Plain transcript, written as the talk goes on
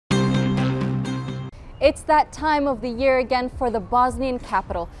It's that time of the year again for the Bosnian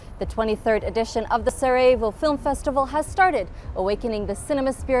capital. The 23rd edition of the Sarajevo Film Festival has started, awakening the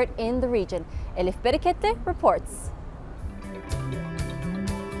cinema spirit in the region. Elif Bereketli reports.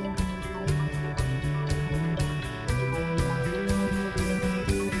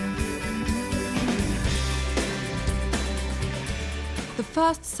 The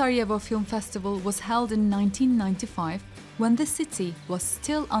first Sarajevo Film Festival was held in 1995 when the city was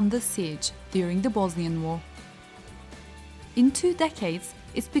still under siege during the Bosnian War. In 2 decades,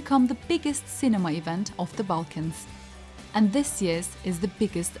 it's become the biggest cinema event of the Balkans. And this year's is the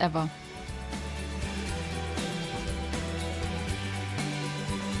biggest ever.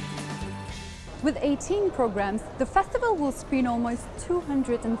 With 18 programs, the festival will screen almost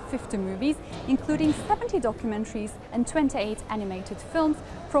 250 movies, including 70 documentaries and 28 animated films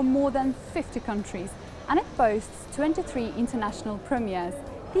from more than 50 countries. And it boasts 23 international premieres.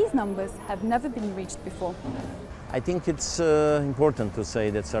 These numbers have never been reached before. I think it's important to say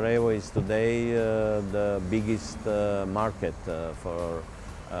that Sarajevo is today the biggest market for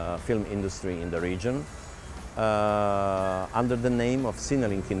film industry in the region. Under the name of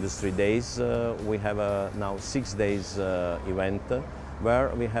Cinelink Industry Days, we have now 6 days event where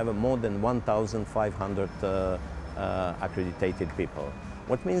we have more than 1,500 accredited people.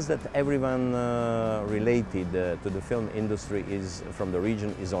 What means that everyone related to the film industry from the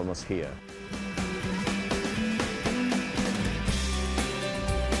region is almost here.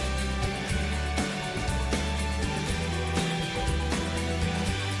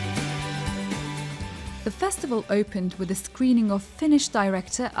 The festival opened with a screening of Finnish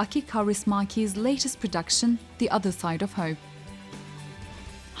director Aki Kaurismäki's latest production, The Other Side of Hope.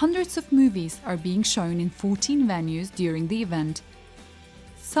 Hundreds of movies are being shown in 14 venues during the event.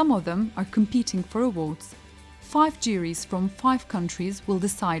 Some of them are competing for awards. 5 juries from 5 countries will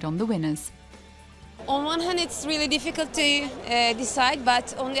decide on the winners. On one hand, it's really difficult to decide,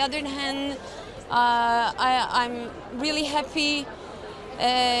 but on the other hand, I'm really happy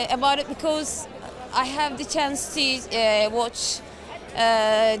about it because I have the chance to watch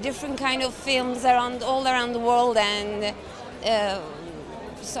different kind of films all around the world, and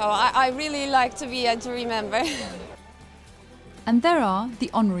so I really like to be able to remember. And there are the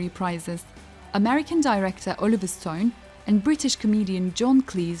honorary prizes. American director Oliver Stone and British comedian John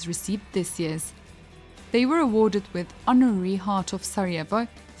Cleese received this year's. They were awarded with Honorary Heart of Sarajevo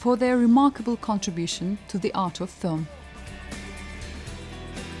for their remarkable contribution to the art of film.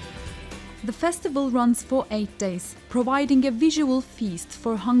 The festival runs for 8 days, providing a visual feast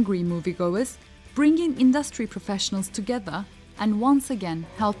for hungry moviegoers, bringing industry professionals together and once again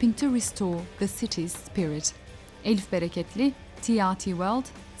helping to restore the city's spirit. Elif Bereketli, TRT World,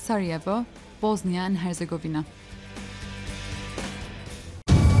 Sarajevo, Bosnia and Herzegovina.